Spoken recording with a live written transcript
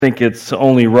think it's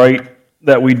only right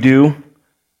that we do.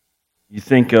 You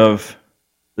think of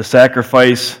the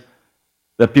sacrifice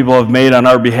that people have made on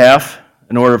our behalf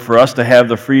in order for us to have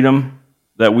the freedom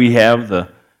that we have.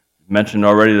 Mentioned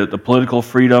already that the political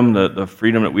freedom, the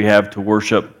freedom that we have to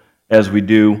worship as we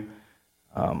do.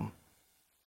 And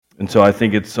so I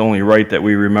think it's only right that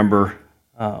we remember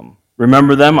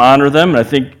them, honor them. And I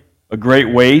think a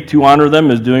great way to honor them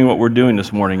is doing what we're doing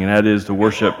this morning, and that is to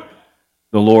worship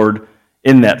the Lord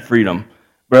in that freedom.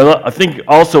 But I think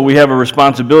also we have a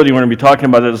responsibility, we're going to be talking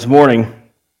about that this morning.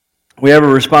 We have a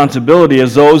responsibility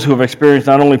as those who have experienced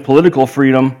not only political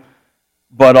freedom,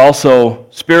 but also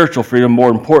spiritual freedom, more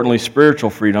importantly, spiritual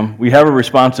freedom. We have a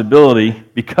responsibility,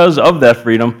 because of that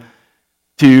freedom,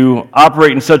 to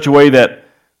operate in such a way that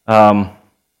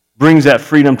brings that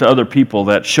freedom to other people,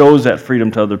 that shows that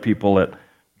freedom to other people, that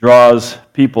draws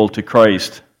people to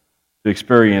Christ to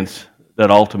experience that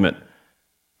ultimate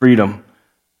freedom.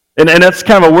 And that's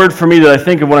kind of a word for me that I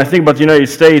think of when I think about the United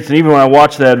States, and even when I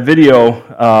watch that video,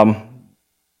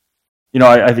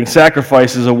 I think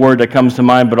sacrifice is a word that comes to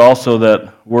mind, but also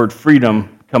that word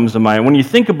freedom comes to mind. When you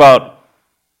think about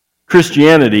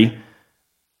Christianity,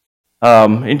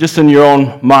 and just in your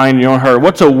own mind, your own heart,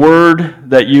 what's a word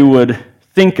that you would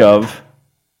think of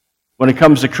when it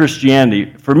comes to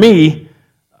Christianity? For me,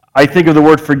 I think of the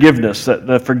word forgiveness.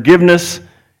 That forgiveness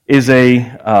is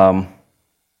a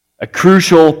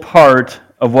crucial part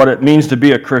of what it means to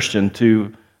be a Christian.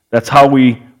 That's how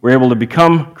we were able to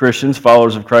become Christians,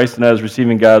 followers of Christ, and that is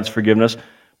receiving God's forgiveness.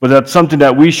 But that's something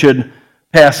that we should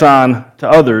pass on to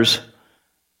others.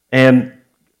 And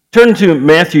turn to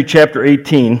Matthew chapter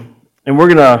 18, and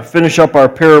we're going to finish up our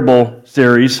parable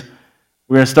series.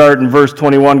 We're going to start in verse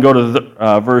 21, go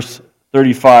to verse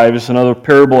 35. It's another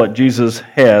parable that Jesus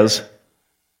has.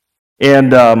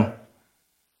 And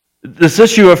this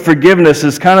issue of forgiveness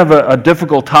is kind of a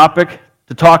difficult topic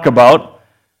to talk about.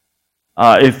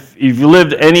 If you've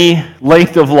lived any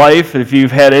length of life, if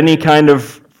you've had any kind of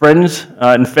friends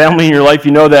and family in your life,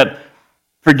 you know that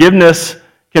forgiveness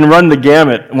can run the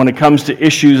gamut when it comes to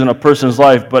issues in a person's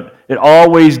life, but it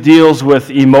always deals with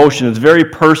emotion. It's very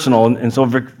personal, and so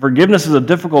forgiveness is a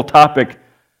difficult topic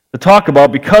to talk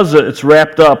about because it's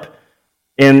wrapped up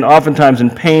in oftentimes in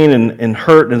pain and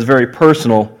hurt, and it's very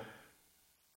personal.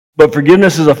 But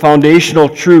forgiveness is a foundational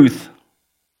truth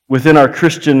within our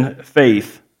Christian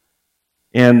faith.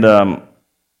 And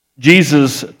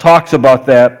Jesus talks about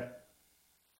that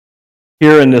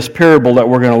here in this parable that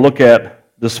we're going to look at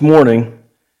this morning.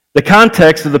 The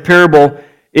context of the parable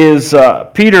is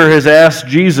Peter has asked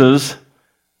Jesus,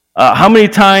 how many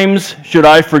times should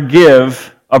I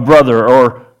forgive a brother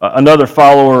or another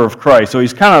follower of Christ? So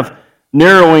he's kind of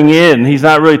narrowing in. He's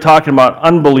not really talking about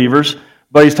unbelievers,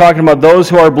 but he's talking about those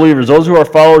who are believers, those who are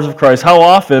followers of Christ. How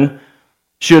often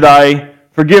should I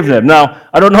forgive them? Now,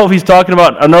 I don't know if he's talking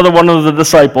about another one of the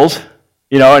disciples,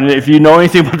 and if you know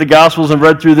anything about the Gospels and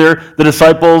read through there, the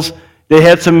disciples, they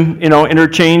had some,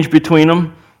 interchange between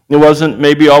them. It wasn't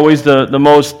maybe always the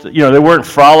most, they weren't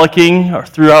frolicking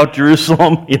throughout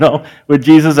Jerusalem, with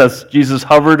Jesus as Jesus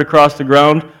hovered across the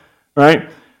ground, right?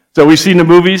 So we've seen the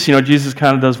movies, Jesus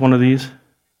kind of does one of these.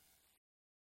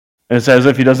 And it's as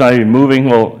if he does not even moving.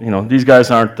 Well, these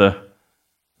guys aren't the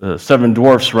seven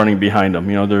dwarfs running behind them.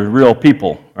 They're real people,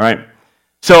 all right?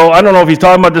 So I don't know if he's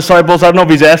talking about disciples. I don't know if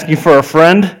he's asking for a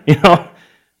friend,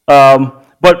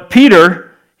 But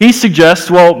Peter, he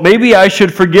suggests, well, maybe I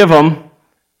should forgive him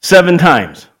 7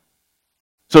 times.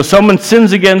 So someone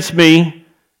sins against me,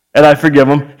 and I forgive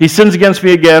him. He sins against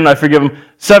me again, I forgive him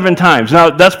 7 times. Now,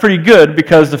 that's pretty good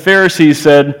because the Pharisees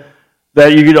said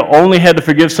that you only had to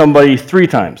forgive somebody 3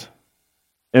 times.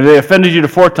 And if they offended you the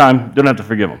 4th time, you don't have to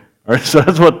forgive them. All right, so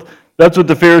that's what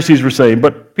the Pharisees were saying.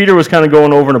 But Peter was kind of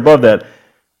going over and above that.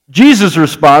 Jesus'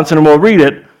 response, and we'll read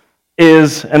it,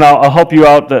 is, and I'll help you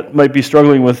out that might be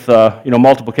struggling with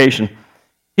multiplication.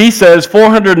 He says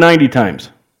 490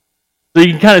 times. So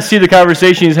you can kind of see the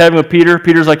conversation he's having with Peter.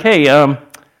 Peter's like, hey,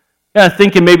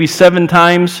 thinking maybe 7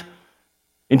 times.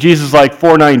 And Jesus is like,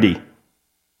 490. You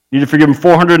need to forgive him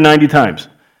 490 times.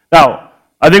 Now,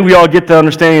 I think we all get the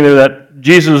understanding there that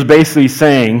Jesus was basically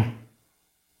saying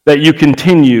that you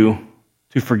continue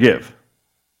to forgive.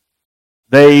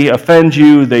 They offend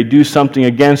you, they do something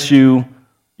against you,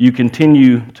 you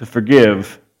continue to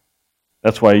forgive.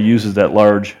 That's why he uses that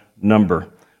large number.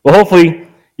 Well, hopefully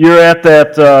you're at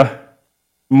that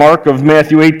mark of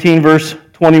Matthew 18, verse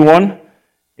 21,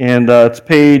 and it's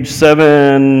page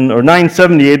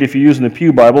 978 if you're using the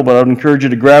Pew Bible, but I would encourage you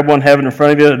to grab one, have it in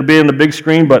front of you. It'll be on the big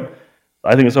screen, but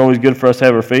I think it's always good for us to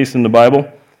have our face in the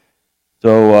Bible.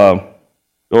 So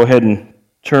go ahead and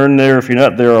turn there if you're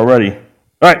not there already.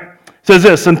 All right, it says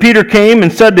this, and Peter came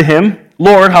and said to him,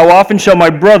 Lord, how often shall my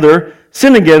brother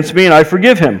sin against me and I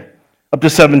forgive him? Up to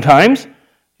 7 times?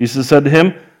 Jesus said to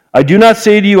him, I do not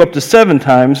say to you up to 7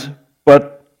 times,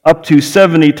 but up to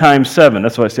 70 times 7.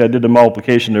 That's why I say I did the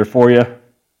multiplication there for you.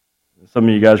 Some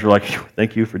of you guys were like,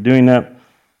 thank you for doing that.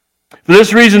 For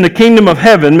this reason, the kingdom of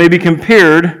heaven may be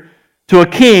compared to a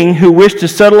king who wished to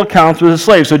settle accounts with his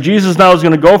slave. So Jesus now is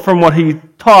going to go from what he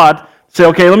taught, say,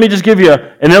 okay, let me just give you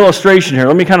an illustration here.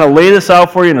 Let me kind of lay this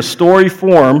out for you in a story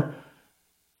form,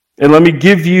 and let me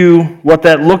give you what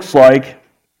that looks like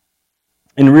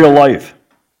in real life.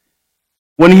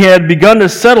 When he had begun to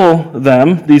settle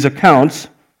them, these accounts,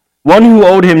 one who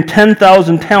owed him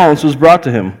 10,000 talents was brought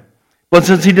to him. But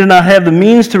since he did not have the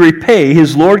means to repay,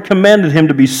 his Lord commanded him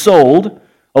to be sold,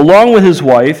 along with his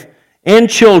wife and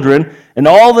children, and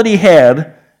all that he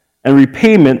had, and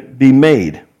repayment be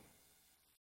made.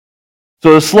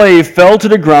 So the slave fell to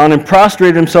the ground and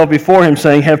prostrated himself before him,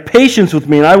 saying, Have patience with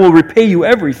me, and I will repay you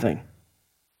everything.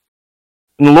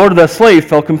 And the Lord of that slave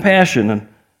felt compassion, and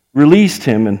released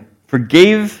him, and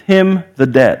forgave him the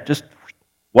debt. Just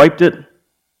wiped it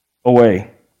away.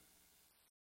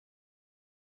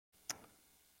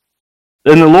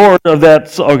 Then the Lord of that,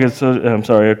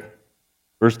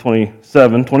 verse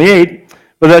 28,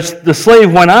 but that the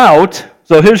slave went out,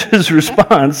 so here's his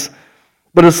response,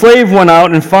 but a slave went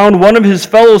out and found one of his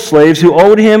fellow slaves who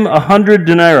owed him 100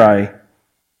 denarii,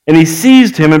 and he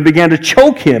seized him and began to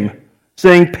choke him,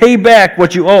 saying, Pay back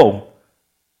what you owe.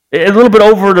 A little bit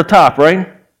over the top, right?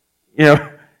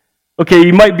 Okay,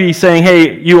 you might be saying,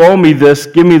 hey, you owe me this,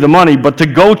 give me the money, but to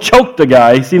go choke the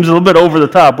guy seems a little bit over the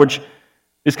top, which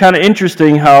is kind of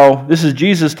interesting how this is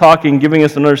Jesus talking, giving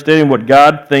us an understanding of what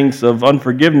God thinks of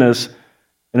unforgiveness,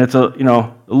 and it's a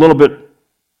little bit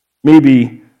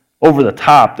maybe over the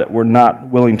top that we're not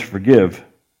willing to forgive.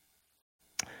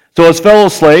 So his fellow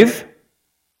slave,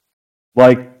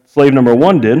 like slave number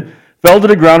 1 did, fell to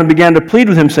the ground and began to plead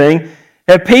with him, saying,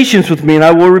 Have patience with me, and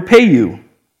I will repay you.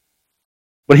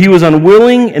 But he was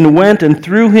unwilling and went and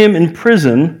threw him in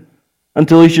prison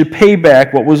until he should pay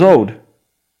back what was owed.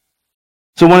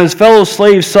 So when his fellow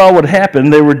slaves saw what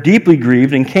happened, they were deeply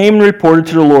grieved and came and reported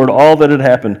to the Lord all that had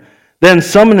happened. Then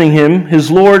summoning him, his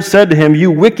Lord said to him,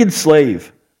 You wicked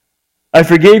slave, I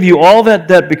forgave you all that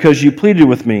debt because you pleaded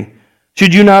with me.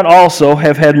 Should you not also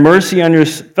have had mercy on your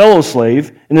fellow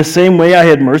slave in the same way I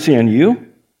had mercy on you?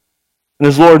 And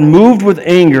his Lord, moved with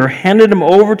anger, handed him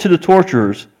over to the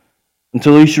torturers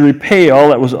until he should repay all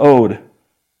that was owed.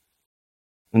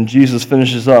 And Jesus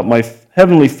finishes up, My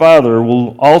heavenly Father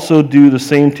will also do the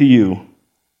same to you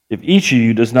if each of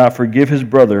you does not forgive his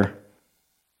brother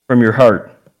from your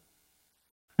heart.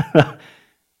 I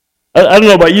don't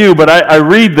know about you, but I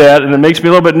read that and it makes me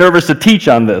a little bit nervous to teach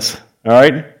on this. All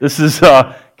right? This is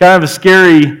kind of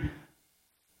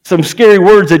some scary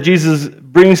words that Jesus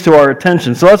brings to our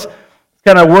attention. So let's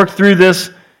kind of work through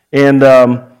this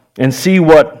and see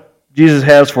what Jesus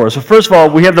has for us. So first of all,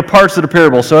 we have the parts of the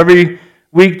parable. So every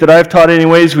week that I've taught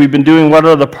anyways, we've been doing what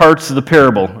are the parts of the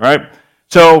parable, right?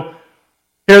 So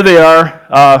here they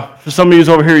are. For some of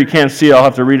you over here, you can't see, I'll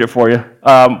have to read it for you.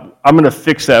 I'm going to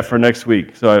fix that for next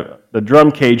week. So the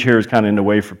drum cage here is kind of in the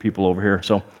way for people over here.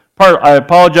 So I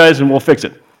apologize and we'll fix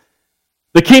it.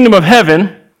 The kingdom of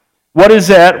heaven, what is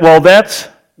that? Well, that's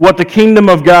what the kingdom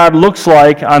of God looks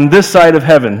like on this side of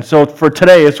heaven. So for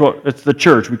today, it's the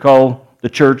church. We call the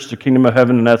church the kingdom of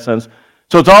heaven in that sense.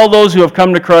 So it's all those who have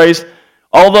come to Christ,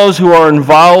 all those who are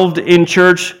involved in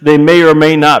church. They may or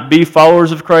may not be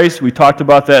followers of Christ. We talked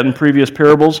about that in previous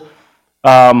parables.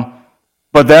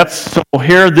 But so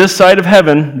here, this side of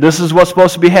heaven, this is what's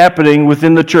supposed to be happening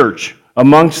within the church,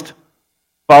 amongst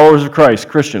followers of Christ,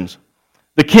 Christians.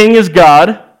 The king is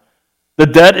God. The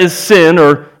debt is sin,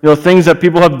 or things that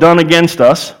people have done against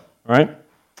us. Right?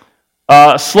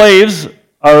 Slaves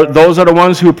those are the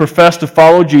ones who profess to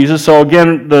follow Jesus. So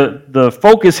again, the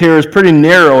focus here is pretty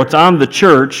narrow. It's on the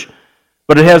church,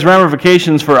 but it has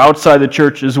ramifications for outside the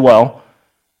church as well.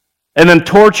 And then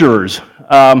torturers.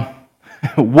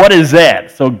 What is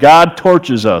that? So God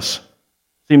tortures us.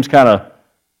 Seems kind of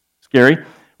scary.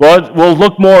 Well, we'll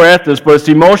look more at this, but it's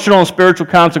the emotional and spiritual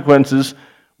consequences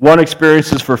one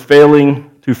experiences for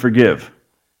failing to forgive.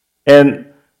 And,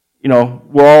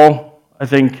 we're all, I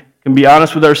think, can be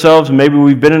honest with ourselves, and maybe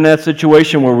we've been in that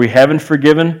situation where we haven't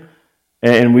forgiven,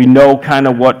 and we know kind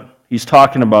of what he's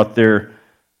talking about there,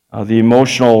 the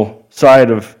emotional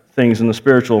side of things and the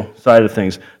spiritual side of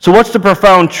things. So what's the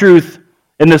profound truth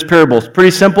in this parable? It's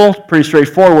pretty simple, pretty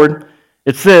straightforward.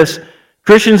 It's this: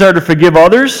 Christians are to forgive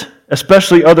others,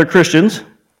 especially other Christians,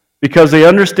 because they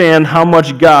understand how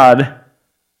much God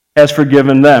has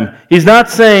forgiven them. He's not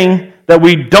saying that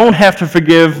we don't have to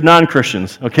forgive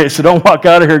non-Christians. Okay, so don't walk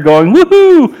out of here going,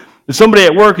 woohoo! If somebody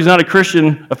at work who's not a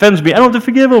Christian offends me, I don't have to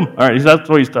forgive him. All right, he's not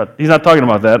talking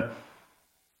about that.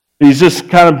 He's just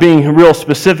kind of being real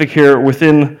specific here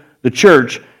within the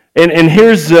church. And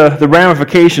here's the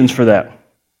ramifications for that.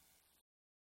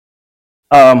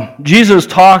 Jesus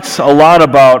talks a lot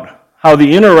about how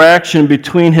the interaction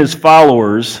between his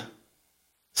followers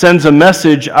sends a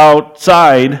message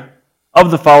outside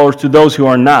of the followers to those who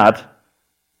are not.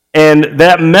 And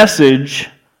that message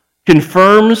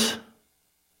confirms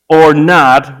or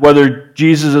not whether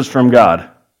Jesus is from God.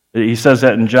 He says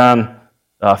that in John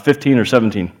 15 or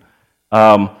 17.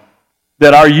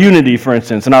 That our unity, for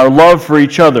instance, and our love for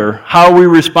each other, how we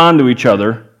respond to each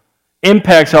other,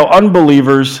 impacts how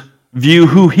unbelievers view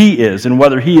who he is and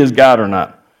whether he is God or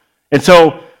not. And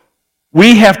so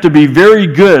we have to be very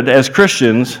good as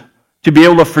Christians to be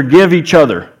able to forgive each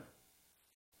other.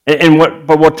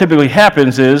 But what typically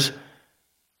happens is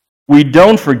we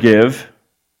don't forgive,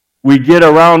 we get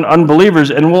around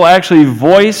unbelievers, and we'll actually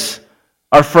voice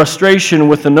our frustration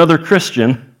with another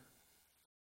Christian.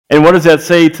 And what does that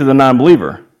say to the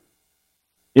non-believer?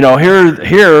 You know,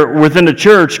 here within the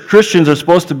church, Christians are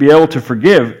supposed to be able to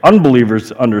forgive.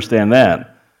 Unbelievers understand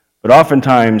that. But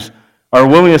oftentimes, our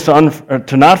willingness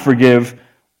to not forgive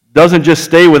doesn't just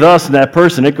stay with us and that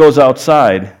person. It goes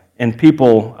outside and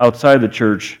people outside the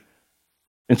church.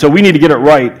 And so we need to get it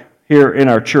right here in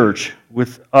our church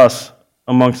with us,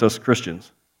 amongst us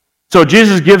Christians. So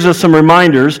Jesus gives us some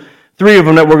reminders, 3 of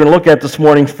them that we're going to look at this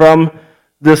morning from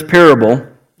this parable.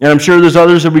 And I'm sure there's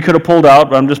others that we could have pulled out,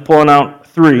 but I'm just pulling out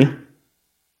 3. And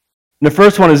the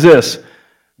first one is this.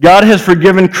 God has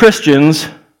forgiven Christians.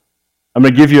 I'm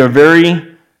going to give you a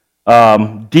very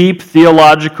deep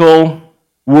theological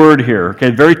word here. Okay,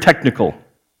 very technical.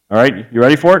 All right, you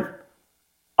ready for it?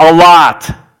 A lot.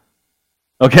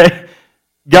 Okay?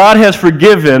 God has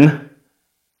forgiven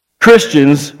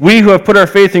Christians, we who have put our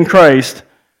faith in Christ,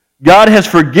 God has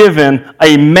forgiven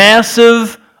a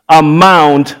massive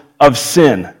amount of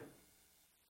sin.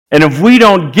 And if we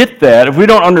don't get that, if we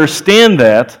don't understand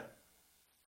that,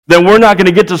 then we're not going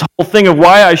to get this whole thing of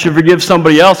why I should forgive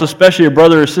somebody else, especially a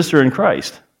brother or sister in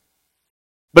Christ.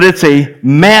 But it's a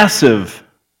massive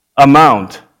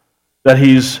amount that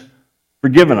he's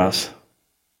forgiven us.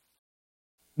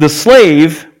 The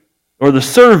slave, or the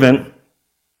servant,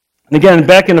 and again,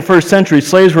 back in the first century,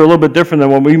 slaves were a little bit different than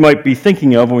what we might be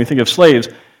thinking of when we think of slaves.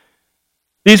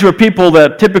 These were people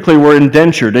that typically were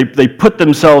indentured. They put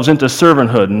themselves into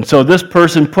servanthood. And so this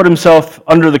person put himself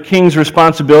under the king's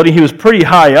responsibility. He was pretty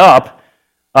high up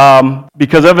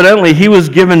because evidently he was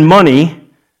given money.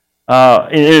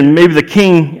 And maybe the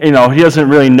king, he doesn't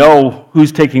really know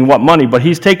who's taking what money, but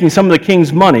he's taking some of the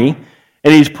king's money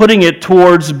and he's putting it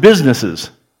towards businesses.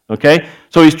 Okay?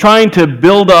 So he's trying to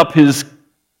build up his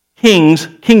king's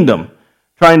kingdom,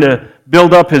 trying to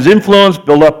build up his influence,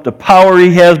 build up the power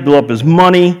he has, build up his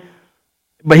money,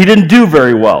 but he didn't do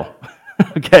very well.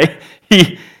 Okay,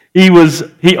 he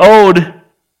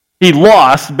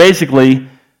lost basically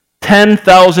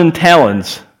 10,000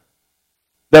 talents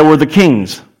that were the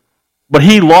king's, but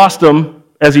he lost them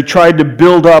as he tried to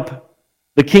build up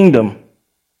the kingdom.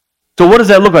 So what does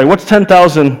that look like? What's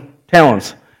 10,000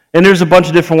 talents? And there's a bunch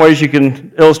of different ways you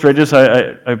can illustrate this.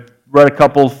 I read a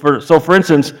couple. So for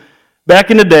instance,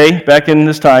 back in the day, back in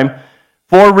this time,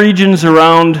 4 regions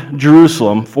around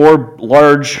Jerusalem, 4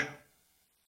 large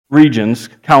regions,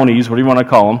 counties, what do you want to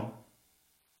call them,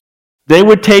 they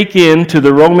would take in to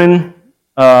the Roman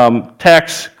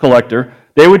tax collector,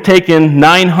 they would take in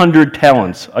 900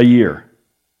 talents a year.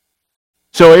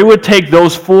 So it would take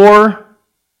those 4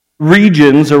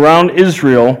 regions around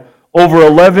Israel over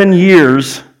 11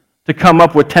 years to come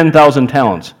up with 10,000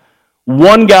 talents.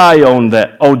 One guy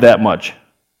owed that much.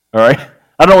 All right?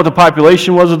 I don't know what the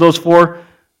population was of those 4,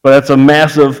 but that's a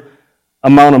massive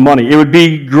amount of money. It would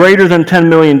be greater than $10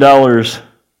 million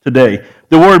today.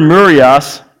 The word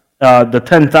myrios, the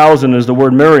 10,000 is the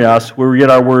word myrios, where we get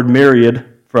our word myriad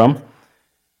from.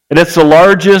 And it's the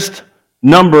largest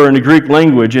number in the Greek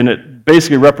language, and it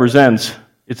basically represents,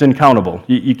 it's uncountable.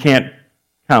 You can't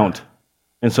count.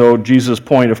 And so Jesus'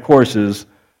 point, of course, is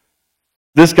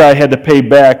this guy had to pay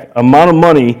back an amount of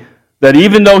money that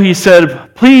even though he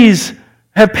said, please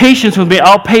have patience with me,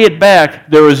 I'll pay it back,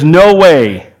 there was no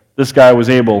way this guy was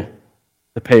able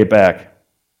to pay it back.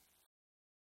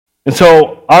 And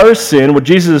so our sin, what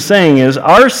Jesus is saying is,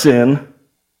 our sin,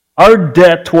 our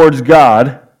debt towards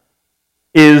God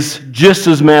is just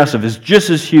as massive, is just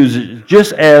as huge, is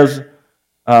just as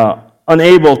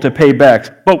unable to pay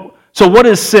back. But so what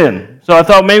is sin? So I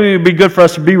thought maybe it would be good for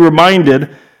us to be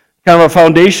reminded kind of a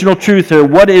foundational truth here.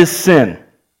 What is sin?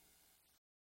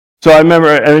 So I remember,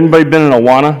 anybody been in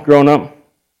Awana growing up?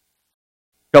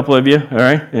 A couple of you, all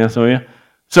right? Yeah, some of you.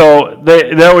 So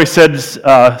they always said,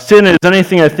 sin is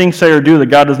anything I think, say, or do that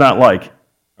God does not like,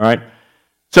 all right?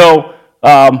 So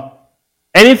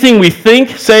anything we think,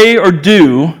 say, or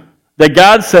do that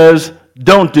God says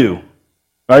don't do,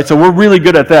 all right? So we're really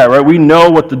good at that, right? We know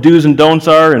what the do's and don'ts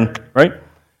are, and right?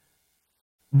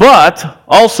 But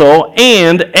also,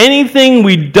 and anything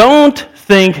we don't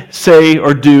think, say,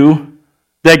 or do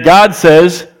that God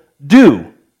says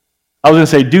do. I was going to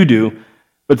say do,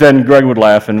 but then Greg would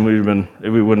laugh and we wouldn't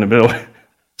have been able.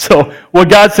 So what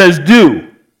God says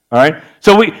do, all right?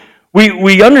 So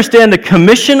we understand the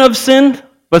commission of sin,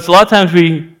 but a lot of times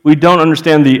we don't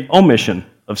understand the omission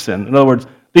of sin. In other words,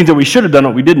 things that we should have done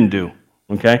what we didn't do,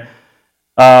 okay?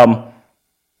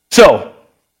 So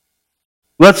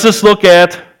let's just look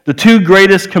at the two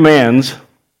greatest commands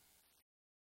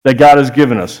that God has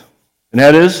given us, and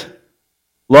that is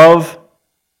love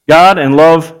God and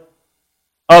love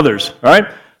others, all right?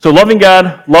 So loving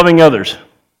God, loving others,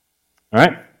 all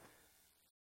right?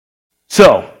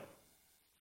 So,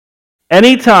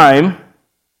 anytime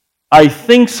I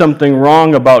think something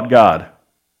wrong about God,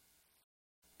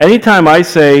 anytime I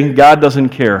say God doesn't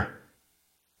care,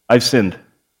 I've sinned.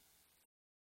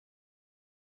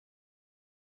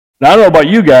 Now, I don't know about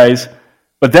you guys,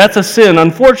 but that's a sin,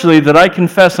 unfortunately, that I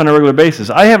confess on a regular basis.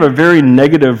 I have a very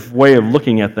negative way of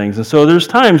looking at things. And so there's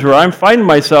times where I'm finding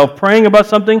myself praying about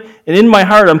something, and in my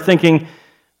heart I'm thinking,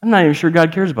 I'm not even sure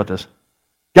God cares about this.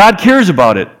 God cares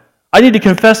about it. I need to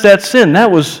confess that sin. That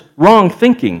was wrong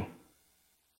thinking.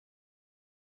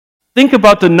 Think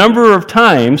about the number of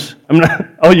times,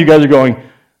 all you guys are going,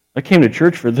 I came to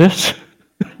church for this.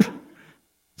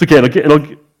 It's okay,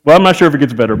 well, I'm not sure if it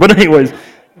gets better, but anyways,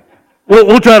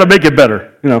 we'll try to make it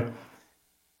better, you know.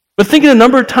 But think of the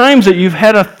number of times that you've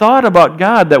had a thought about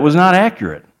God that was not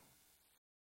accurate.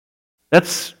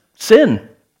 That's sin.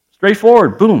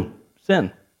 Straightforward, boom,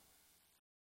 sin.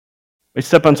 We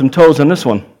step on some toes on this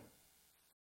one.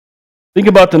 Think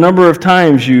about the number of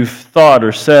times you've thought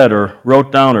or said or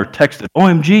wrote down or texted,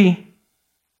 OMG,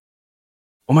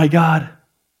 oh my God.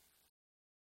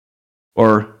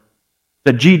 Or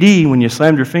the GD when you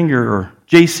slammed your finger, or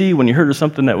JC when you heard of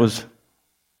something that was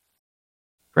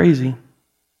crazy.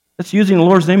 That's using the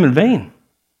Lord's name in vain.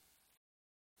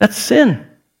 That's sin.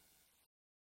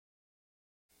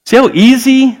 See how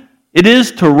easy it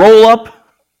is to roll up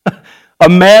a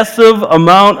massive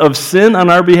amount of sin on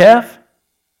our behalf?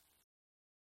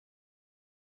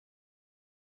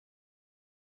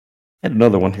 I had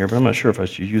another one here, but I'm not sure if I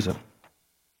should use it.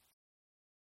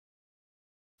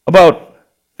 About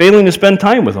failing to spend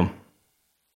time with Him.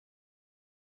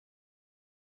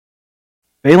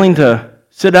 Failing to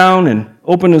sit down and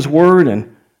open His Word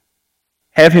and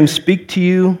have Him speak to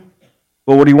you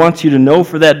about what He wants you to know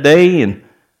for that day, and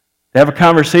to have a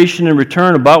conversation in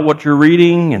return about what you're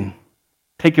reading and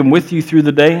take Him with you through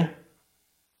the day.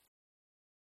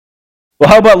 Well,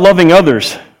 how about loving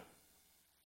others?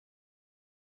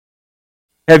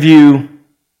 Have you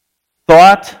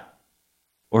thought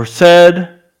or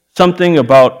said something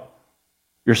about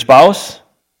your spouse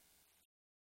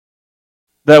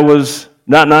that was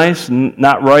not nice,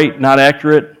 not right, not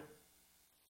accurate?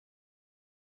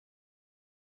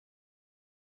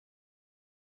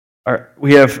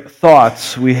 We have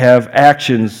thoughts, we have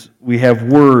actions, we have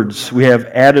words, we have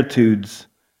attitudes.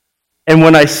 And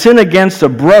when I sin against a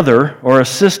brother or a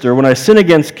sister, when I sin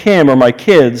against Kim or my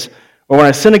kids, or when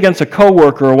I sin against a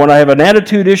coworker, or when I have an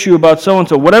attitude issue about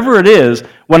so-and-so, whatever it is,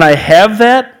 when I have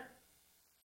that,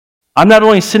 I'm not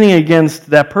only sinning against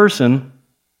that person,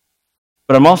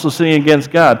 but I'm also sinning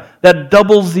against God. That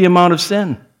doubles the amount of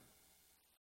sin.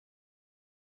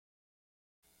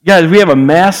 Guys, we have a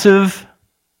massive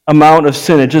amount of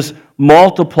sin. It just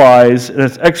multiplies, and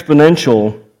it's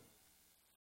exponential.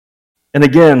 And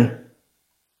again,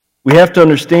 we have to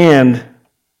understand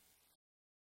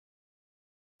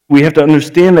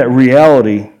that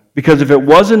reality, because if it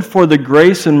wasn't for the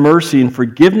grace and mercy and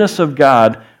forgiveness of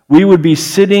God, we would be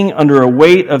sitting under a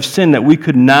weight of sin that we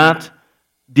could not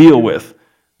deal with.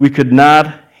 We could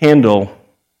not handle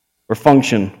or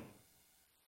function.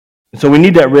 And so we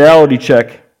need that reality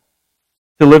check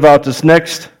to live out this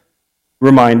next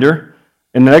reminder.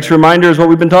 And the next reminder is what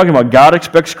we've been talking about. God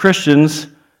expects Christians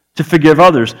to forgive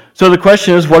others. So the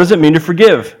question is, what does it mean to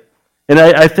forgive? And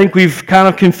I think we've kind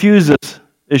of confused this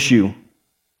issue.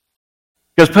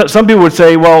 Because some people would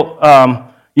say, well,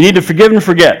 you need to forgive and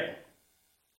forget.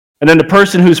 And then the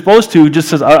person who's supposed to just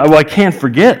says, well, I can't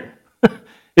forget.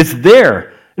 It's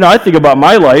there. I think about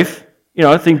my life.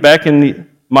 I think back in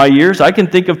my years, I can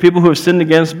think of people who have sinned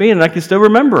against me, and I can still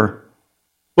remember.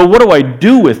 But what do I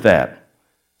do with that?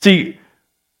 See,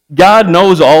 God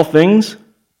knows all things,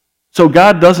 so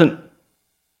God doesn't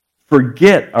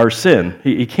forget our sin.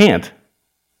 He can't.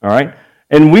 All right?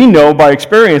 And we know by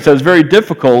experience that it's very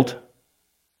difficult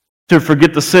to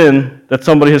forget the sin that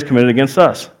somebody has committed against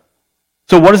us.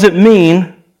 So what does it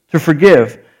mean to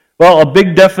forgive? Well, a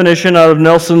big definition out of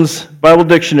Nelson's Bible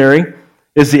Dictionary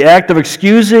is the act of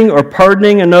excusing or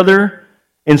pardoning another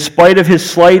in spite of his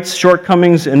slights,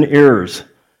 shortcomings, and errors.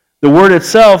 The word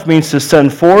itself means to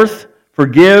send forth,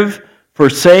 forgive,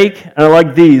 forsake, and I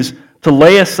like these, to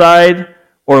lay aside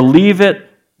or leave it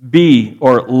be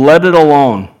or let it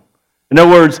alone. In other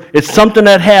words, it's something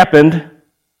that happened.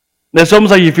 It's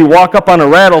almost like if you walk up on a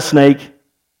rattlesnake,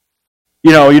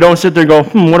 you don't sit there and go,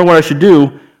 wonder what I should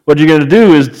do. What you're going to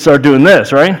do is start doing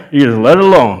this, right? You're going to let it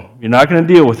alone. You're not going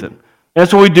to deal with it. And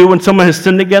that's what we do when someone has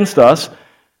sinned against us.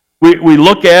 We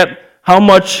look at how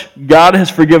much God has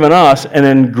forgiven us, and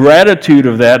in gratitude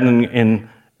of that and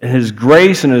His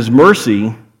grace and His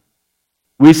mercy,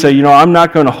 we say, I'm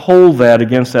not going to hold that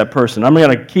against that person. I'm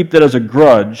going to keep that as a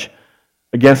grudge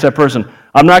against that person.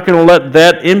 I'm not going to let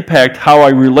that impact how I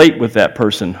relate with that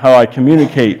person, how I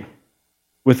communicate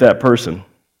with that person.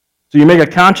 So you make a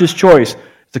conscious choice.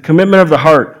 It's a commitment of the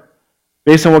heart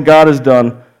based on what God has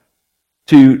done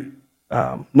to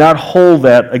not hold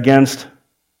that against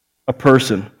a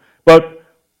person. But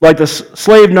like the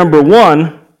slave number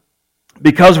one,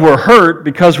 because we're hurt,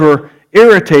 because we're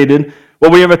irritated,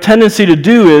 what we have a tendency to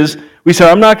do is we say,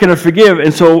 I'm not going to forgive.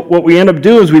 And so what we end up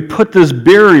doing is we put this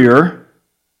barrier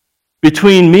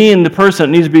between me and the person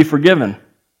that needs to be forgiven.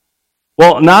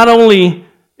 Well, not only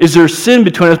is there sin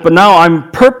between us, but now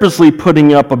I'm purposely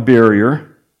putting up a barrier.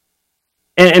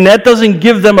 And that doesn't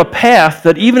give them a path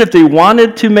that even if they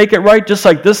wanted to make it right, just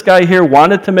like this guy here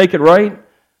wanted to make it right,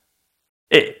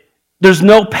 there's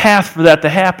no path for that to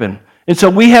happen. And so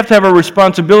we have to have a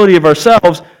responsibility of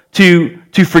ourselves to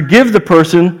forgive the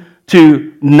person,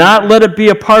 to not let it be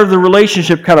a part of the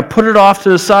relationship, kind of put it off to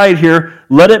the side here,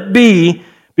 let it be.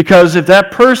 Because if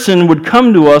that person would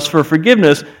come to us for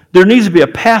forgiveness, there needs to be a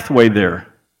pathway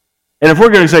there. And if we're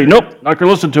going to say, nope, not going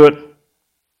to listen to it,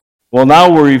 well, now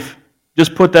we've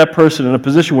just put that person in a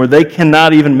position where they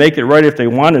cannot even make it right if they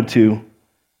wanted to.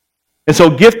 And so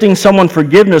gifting someone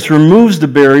forgiveness removes the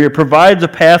barrier, provides a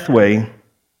pathway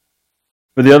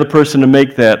for the other person to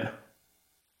make that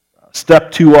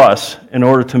step to us in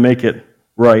order to make it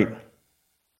right.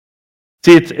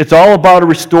 See, it's all about a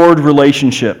restored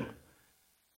relationship.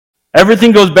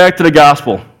 Everything goes back to the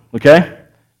gospel, okay?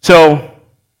 So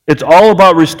it's all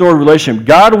about restored relationship.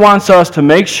 God wants us to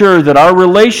make sure that our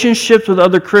relationships with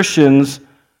other Christians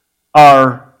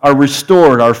are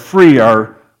restored, are free,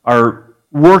 are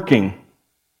working.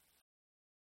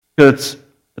 Because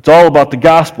it's all about the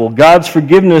gospel. God's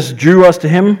forgiveness drew us to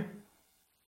Him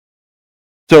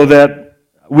so that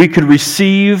we could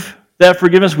receive that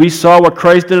forgiveness. We saw what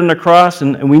Christ did on the cross,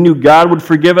 and we knew God would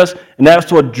forgive us, and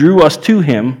that's what drew us to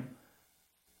Him.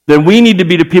 Then we need to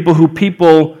be the people who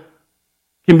people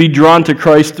can be drawn to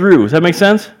Christ through. Does that make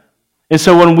sense? And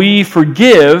so when we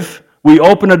forgive, we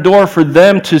open a door for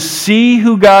them to see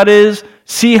who God is,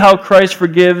 see how Christ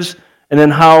forgives, and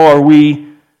then how are we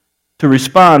to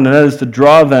respond, and that is to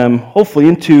draw them, hopefully,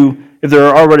 into, if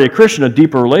they're already a Christian, a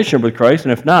deeper relationship with Christ,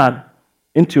 and if not,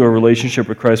 into a relationship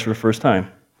with Christ for the first time.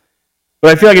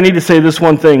 But I feel like I need to say this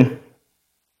one thing,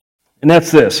 and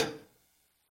that's this.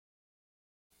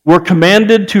 We're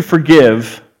commanded to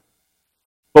forgive,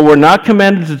 but we're not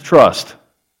commanded to trust.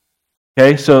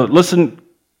 Okay, so listen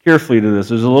carefully to this.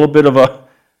 There's a little bit of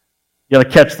you got to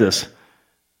catch this.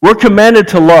 We're commanded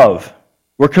to love.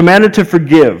 We're commanded to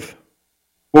forgive.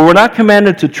 But we're not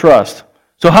commanded to trust.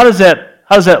 So how does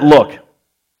that look?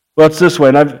 Well, it's this way,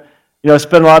 and I've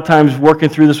spent a lot of times working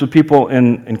through this with people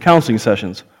in counseling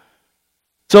sessions.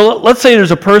 So let's say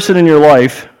there's a person in your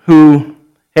life who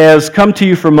has come to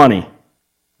you for money.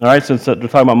 All right, since we're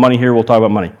talking about money here, we'll talk about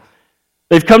money.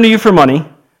 They've come to you for money,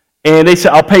 and they say,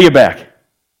 I'll pay you back.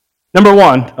 Number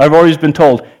one, I've always been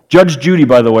told, Judge Judy,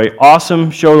 by the way, awesome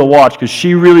show to watch, because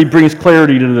she really brings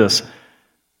clarity to this.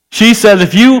 She says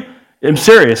I'm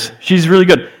serious, she's really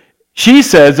good. She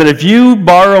says that if you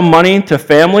borrow money to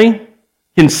family,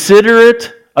 consider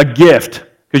it a gift,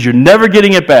 because you're never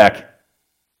getting it back.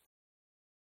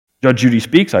 Judge Judy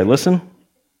speaks, I listen.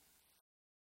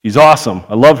 She's awesome,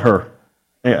 I love her.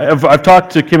 I've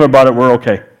talked to Kim about it. We're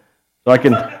okay. So I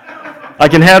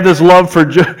can have this love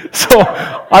for. So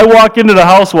I walk into the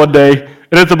house one day,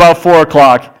 and it's about 4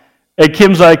 o'clock, and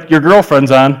Kim's like, "Your girlfriend's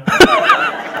on."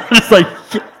 It's like,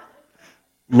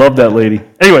 love that lady.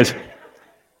 Anyways,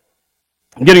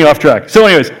 I'm getting off track. So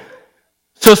anyways,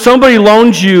 so somebody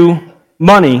loans you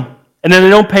money, and then they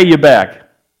don't pay you back.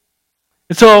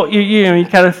 And so you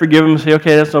kind of forgive them and say,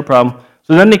 okay, that's no problem.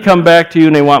 So then they come back to you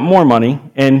and they want more money,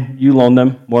 and you loan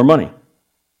them more money.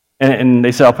 And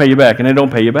they say, I'll pay you back, and they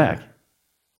don't pay you back.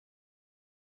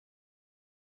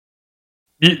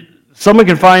 Someone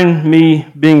can find me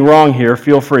being wrong here,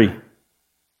 feel free.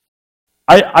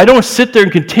 I don't sit there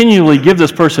and continually give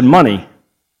this person money,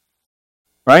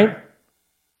 right?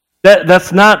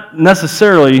 That's not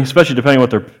necessarily, especially depending on what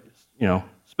they're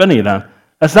spending it on,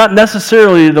 that's not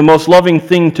necessarily the most loving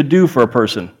thing to do for a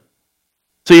person.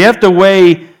 So you have to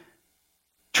weigh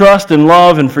trust and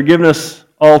love and forgiveness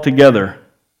all together.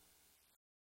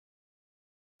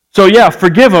 So yeah,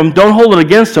 forgive them, don't hold it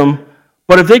against them,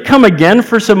 but if they come again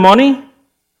for some money,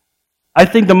 I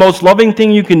think the most loving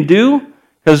thing you can do,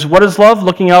 because what is love?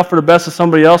 Looking out for the best of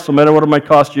somebody else, no matter what it might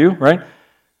cost you, right?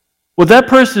 What that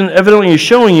person evidently is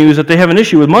showing you is that they have an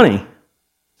issue with money.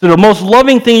 So the most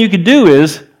loving thing you could do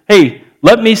is, hey,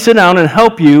 let me sit down and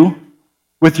help you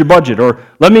with your budget, or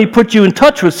let me put you in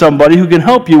touch with somebody who can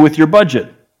help you with your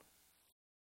budget.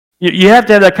 You have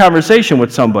to have that conversation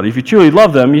with somebody. If you truly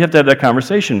love them, you have to have that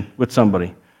conversation with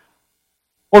somebody.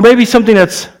 Or maybe something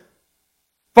that's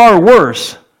far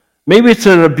worse. Maybe it's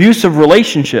an abusive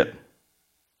relationship.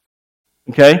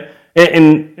 Okay?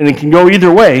 And it can go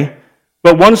either way,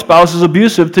 but one spouse is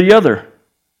abusive to the other.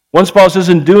 One spouse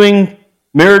isn't doing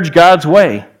marriage God's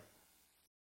way.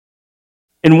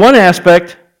 In one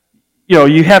aspect,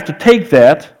 you have to take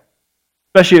that,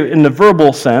 especially in the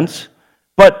verbal sense,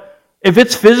 but if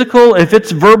it's physical, if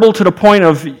it's verbal to the point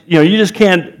of, you just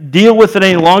can't deal with it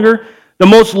any longer, the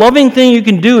most loving thing you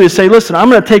can do is say, listen, I'm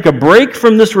going to take a break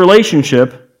from this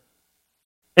relationship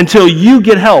until you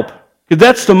get help. Because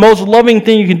that's the most loving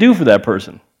thing you can do for that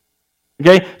person.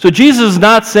 Okay? So Jesus is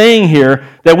not saying here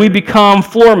that we become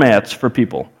floor mats for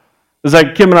people. It's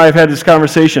like Kim and I have had this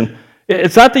conversation.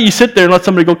 It's not that you sit there and let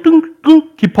somebody go, dunk,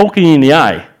 dunk, keep poking you in the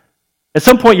eye. At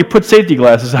some point, you put safety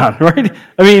glasses on, right?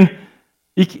 I mean,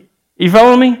 you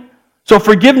follow me? So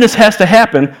forgiveness has to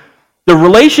happen. The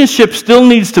relationship still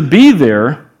needs to be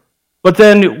there, but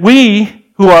then we,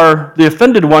 who are the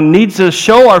offended one, needs to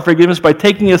show our forgiveness by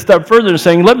taking a step further and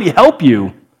saying, let me help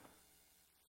you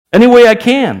any way I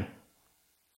can.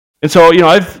 And so,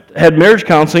 I've had marriage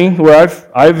counseling where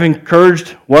I've encouraged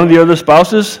one of the other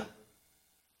spouses,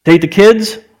 take the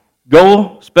kids,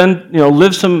 go spend,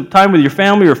 live some time with your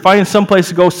family or find some place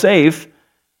to go safe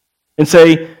and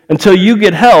say, until you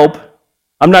get help,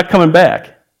 I'm not coming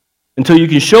back. Until you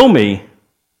can show me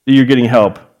that you're getting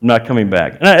help, I'm not coming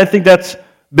back. And I think that's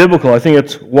biblical. I think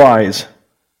it's wise.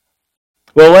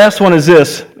 Well, the last one is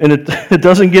this, and it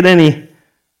doesn't get any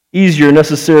easier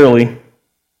necessarily.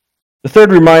 The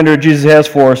third reminder Jesus has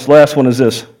for us, last one is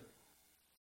this.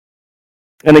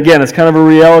 And again, it's kind of a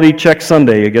reality check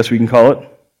Sunday, I guess we can call it.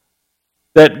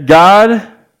 That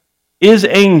God is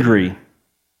angry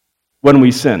when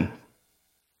we sin.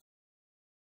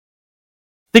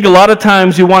 I think a lot of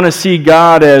times you want to see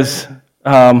God as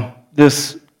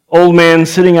this old man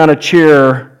sitting on a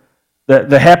chair,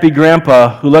 the happy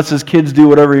grandpa who lets his kids do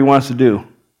whatever he wants to do.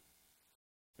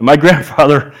 And my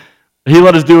grandfather, he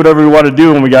let us do whatever we wanted to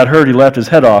do. When we got hurt, he laughed his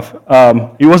head off.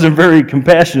 He wasn't very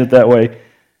compassionate that way.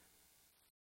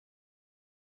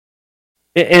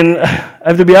 And I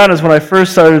have to be honest, when I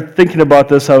first started thinking about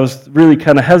this, I was really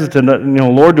kind of hesitant.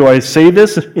 Lord, do I say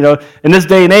this? In this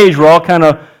day and age, we're all kind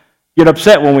of get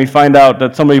upset when we find out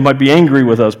that somebody might be angry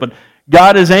with us. But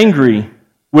God is angry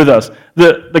with us.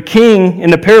 The king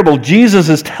in the parable, Jesus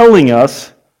is telling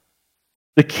us,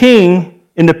 the king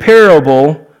in the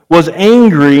parable was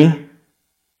angry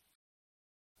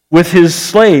with his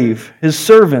slave, his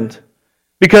servant,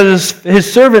 because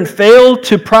his servant failed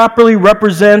to properly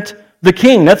represent the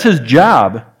king. That's his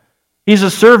job. He's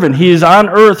a servant. He is on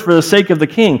earth for the sake of the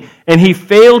king. And he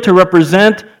failed to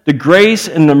represent the grace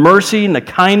and the mercy and the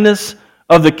kindness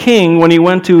of the king when he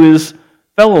went to his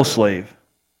fellow slave.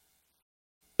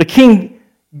 The king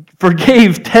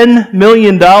forgave $10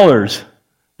 million.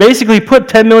 Basically put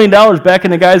 $10 million back in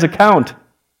the guy's account.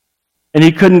 And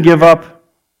he couldn't give up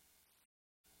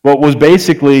what was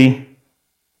basically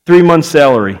 3 months'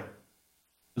 salary,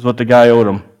 is what the guy owed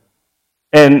him.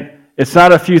 And it's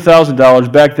not a few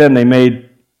 $1,000s. Back then they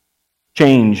made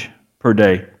change per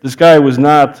day. This guy was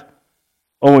not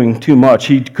owing too much.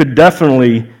 He could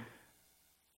definitely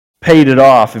paid it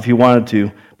off if he wanted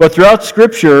to. But throughout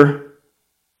Scripture,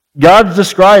 God's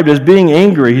described as being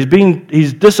angry.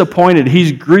 He's disappointed.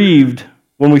 He's grieved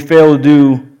when we fail to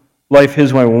do life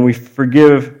His way, when we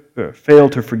fail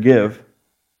to forgive.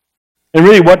 And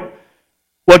really,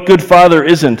 what good father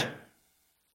isn't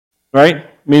right?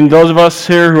 I mean, those of us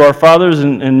here who are fathers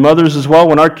and mothers as well,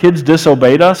 when our kids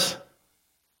disobeyed us,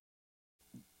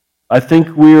 I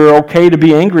think we are okay to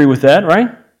be angry with that, right?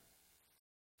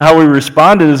 How we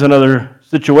responded is another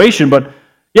situation, but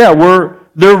yeah,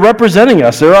 they're representing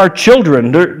us. They're our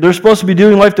children. They're supposed to be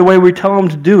doing life the way we tell them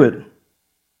to do it.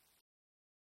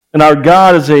 And our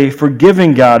God is a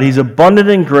forgiving God. He's abundant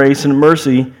in grace and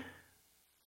mercy.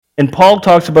 And Paul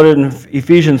talks about it in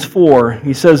Ephesians 4.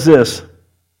 He says this.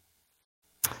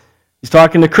 He's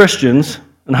talking to Christians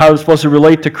and how they're supposed to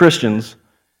relate to Christians.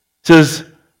 He says,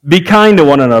 be kind to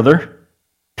one another,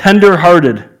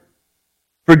 tender-hearted,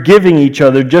 forgiving each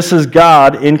other, just as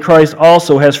God in Christ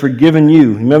also has forgiven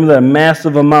you. Remember that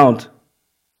massive amount.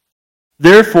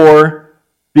 Therefore,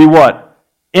 be what?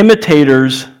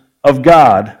 Imitators of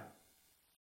God,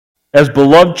 as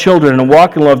beloved children, and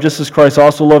walk in love just as Christ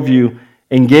also loved you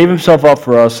and gave himself up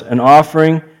for us, an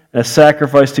offering and a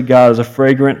sacrifice to God as a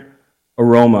fragrant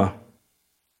aroma.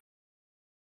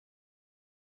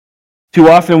 Too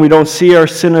often we don't see our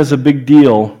sin as a big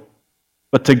deal,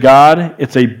 but to God,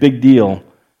 it's a big deal.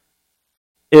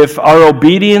 If our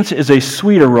obedience is a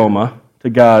sweet aroma to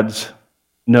God's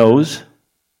nose,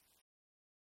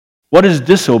 what does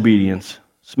disobedience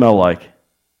smell like?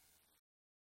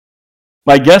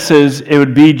 My guess is it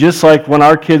would be just like when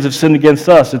our kids have sinned against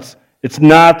us. It's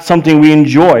not something we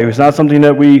enjoy. It's not something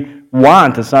that we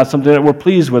want. It's not something that we're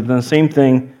pleased with. And the same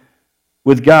thing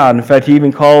with God. In fact, he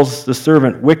even calls the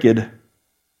servant wicked.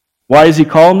 Why is he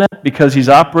calling that? Because he's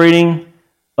operating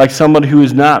like somebody who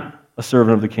is not a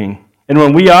servant of the king. And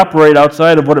when we operate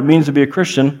outside of what it means to be a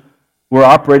Christian, we're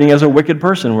operating as a wicked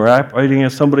person. We're operating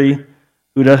as somebody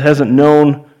who hasn't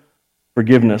known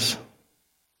forgiveness.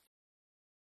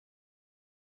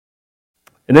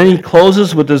 And then he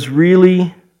closes with this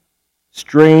really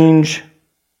strange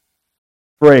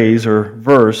phrase or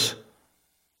verse.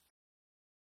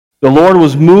 His Lord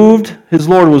was moved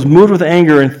with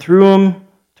anger and threw him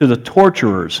to the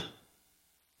torturers.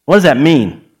 What does that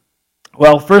mean?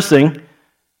 Well, first thing,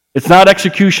 it's not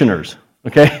executioners,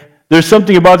 okay? There's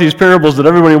something about these parables that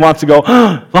everybody wants to go,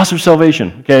 lost their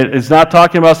salvation, okay? It's not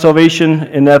talking about salvation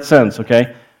in that sense,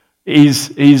 okay? He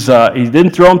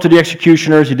didn't throw him to the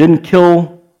executioners. He didn't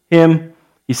kill him.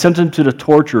 He sent him to the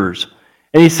torturers.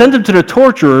 And he sent him to the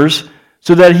torturers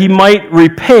so that he might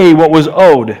repay what was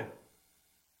owed.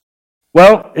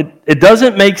 Well, it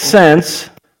doesn't make sense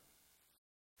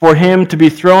for him to be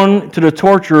thrown to the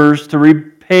torturers to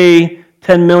repay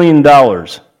 $10 million.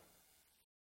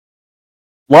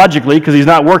 Logically, because he's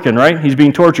not working, right? He's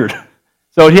being tortured.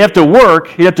 So he'd have to work,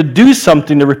 he'd have to do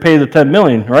something to repay the $10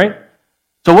 million, right?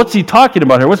 So what's he talking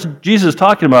about here? What's Jesus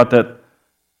talking about that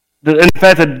in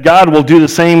fact that God will do the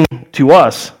same to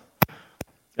us?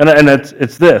 And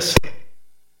it's this.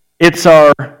 It's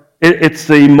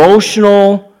the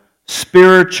emotional,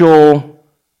 spiritual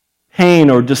pain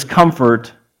or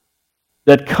discomfort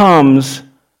that comes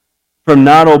from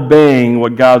not obeying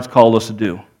what God's called us to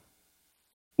do.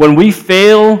 When we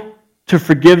fail to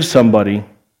forgive somebody,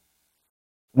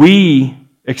 we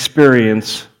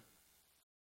experience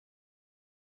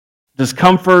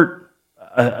discomfort,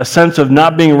 a sense of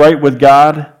not being right with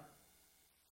God,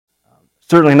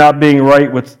 certainly not being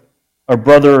right with our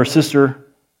brother or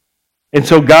sister. And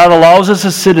so God allows us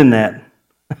to sit in that.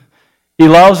 He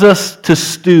allows us to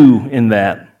stew in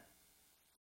that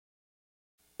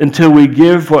until we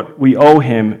give what we owe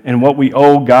him. And what we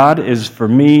owe God is for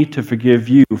me to forgive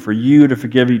you, for you to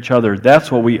forgive each other.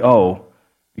 That's what we owe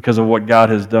because of what God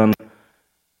has done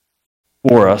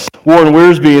for us. Warren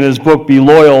Wiersbe, in his book, Be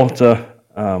Loyal,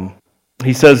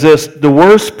 he says this: the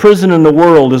worst prison in the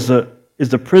world is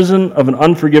the prison of an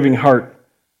unforgiving heart.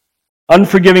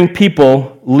 Unforgiving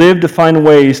people live to find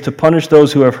ways to punish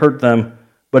those who have hurt them,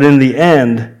 but in the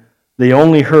end, they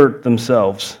only hurt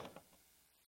themselves.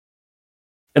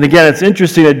 And again, it's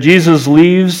interesting that Jesus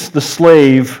leaves the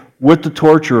slave with the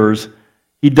torturers.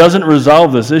 He doesn't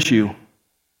resolve this issue.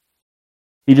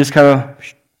 He just kind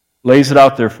of lays it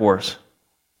out there for us.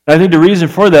 And I think the reason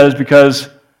for that is because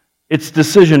it's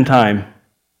decision time.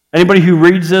 Anybody who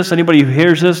reads this, anybody who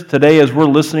hears this today as we're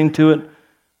listening to it,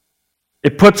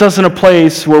 it puts us in a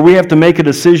place where we have to make a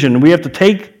decision. We have to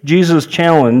take Jesus'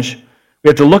 challenge. We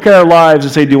have to look at our lives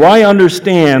and say, do I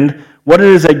understand what it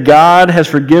is that God has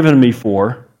forgiven me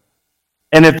for?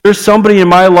 And if there's somebody in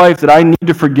my life that I need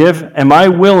to forgive, am I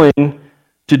willing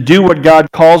to do what God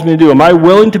calls me to do? Am I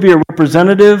willing to be a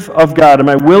representative of God? Am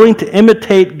I willing to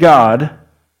imitate God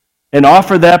and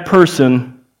offer that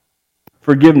person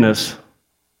forgiveness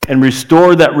and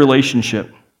restore that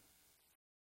relationship?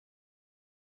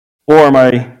 Or am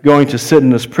I going to sit in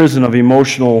this prison of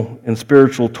emotional and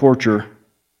spiritual torture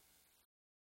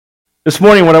This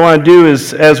morning, what I want to do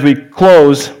is, as we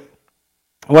close,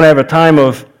 I want to have a time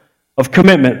of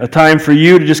commitment, a time for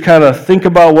you to just kind of think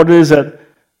about what it is that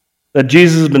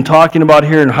Jesus has been talking about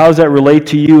here and how does that relate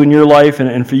to you in your life,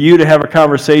 and for you to have a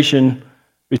conversation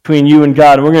between you and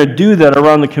God. And we're going to do that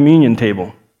around the communion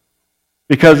table.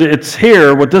 Because it's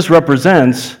here, what this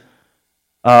represents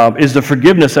is the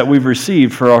forgiveness that we've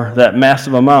received for that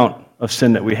massive amount of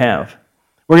sin that we have.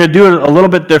 We're going to do it a little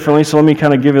bit differently, so let me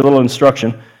kind of give you a little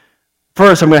instruction.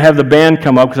 First, I'm going to have the band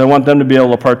come up because I want them to be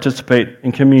able to participate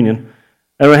in communion. And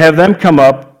I'm going to have them come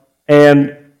up,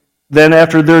 and then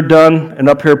after they're done and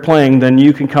up here playing, then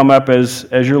you can come up as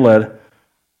you're led.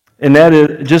 And that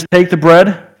is, just take the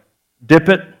bread, dip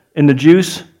it in the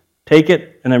juice, take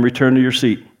it, and then return to your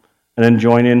seat. And then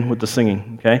join in with the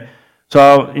singing, okay?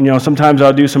 So, sometimes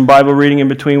I'll do some Bible reading in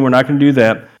between. We're not going to do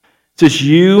that. It's just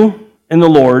you and the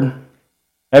Lord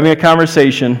having a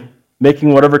conversation,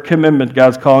 making whatever commitment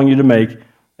God's calling you to make,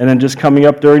 and then just coming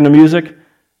up during the music.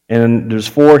 And there's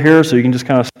 4 here, so you can just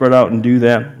kind of spread out and do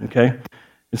that, okay?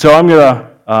 And so I'm going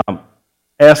to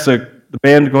ask the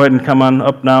band to go ahead and come on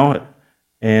up now,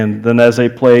 and then as they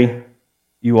play,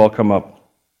 you all come up.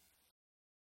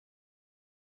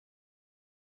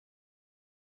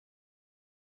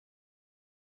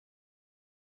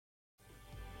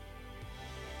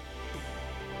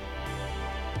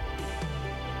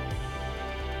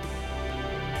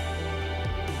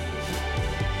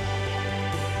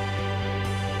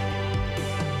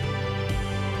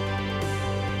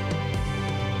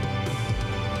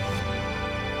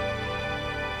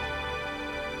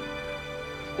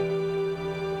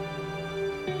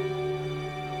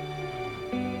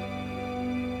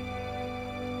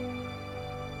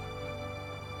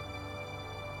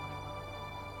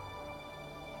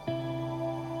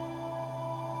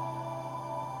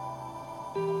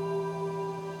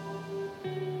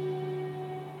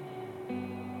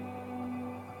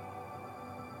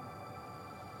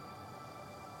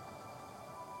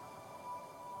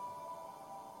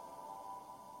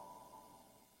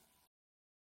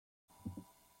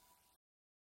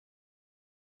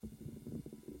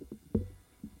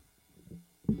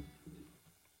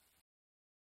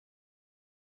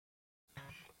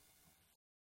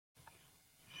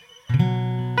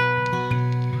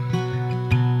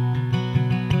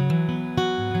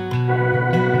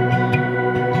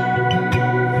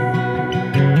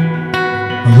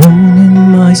 Alone in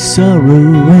my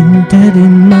sorrow and dead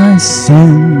in my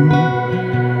sin,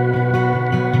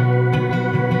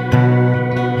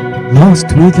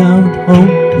 lost without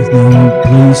hope, with no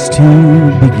place to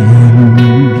begin.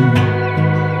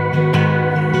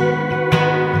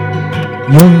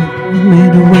 You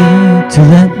made a way to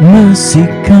let mercy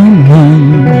come in.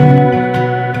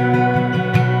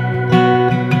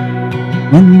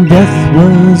 When death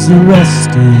was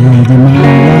arrested and my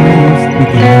life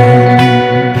began,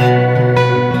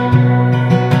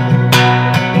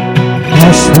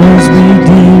 ash was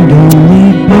redeemed, only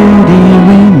beauty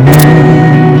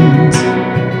remains.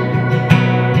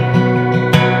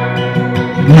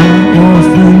 My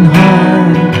orphan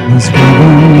heart was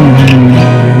given a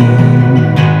name.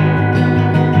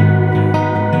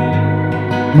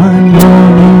 My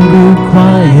mourning grew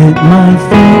quiet, my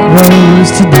feet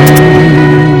rose to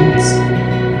dance.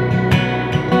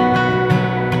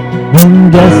 When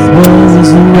death was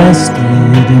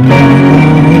arrested and my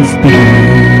life began.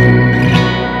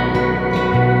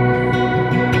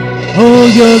 Oh,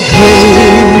 your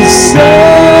grace so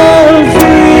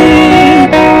free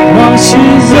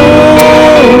washes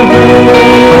over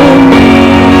me.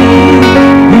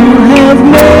 You have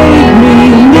made me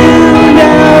new,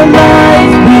 now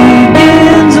life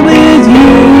begins with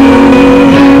you.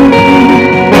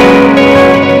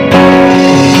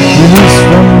 Released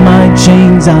from my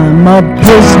chains, I'm a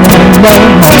prisoner no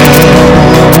more.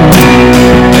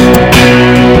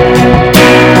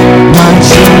 My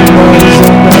shame was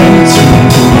a ransom.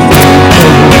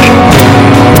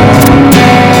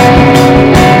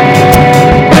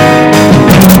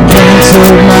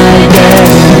 Canceled my debt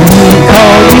and he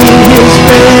called me his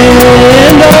friend.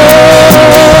 Oh,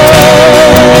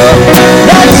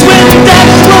 that's when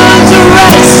death was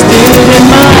arrested and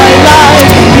my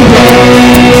life began.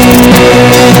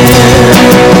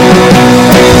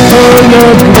 Oh,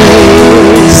 your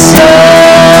grace so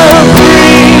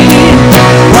free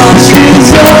washes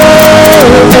over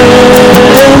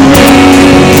me.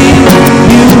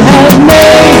 You have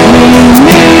made me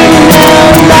new, now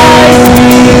life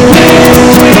begins with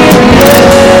you.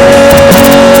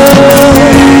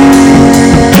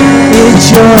 It's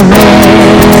your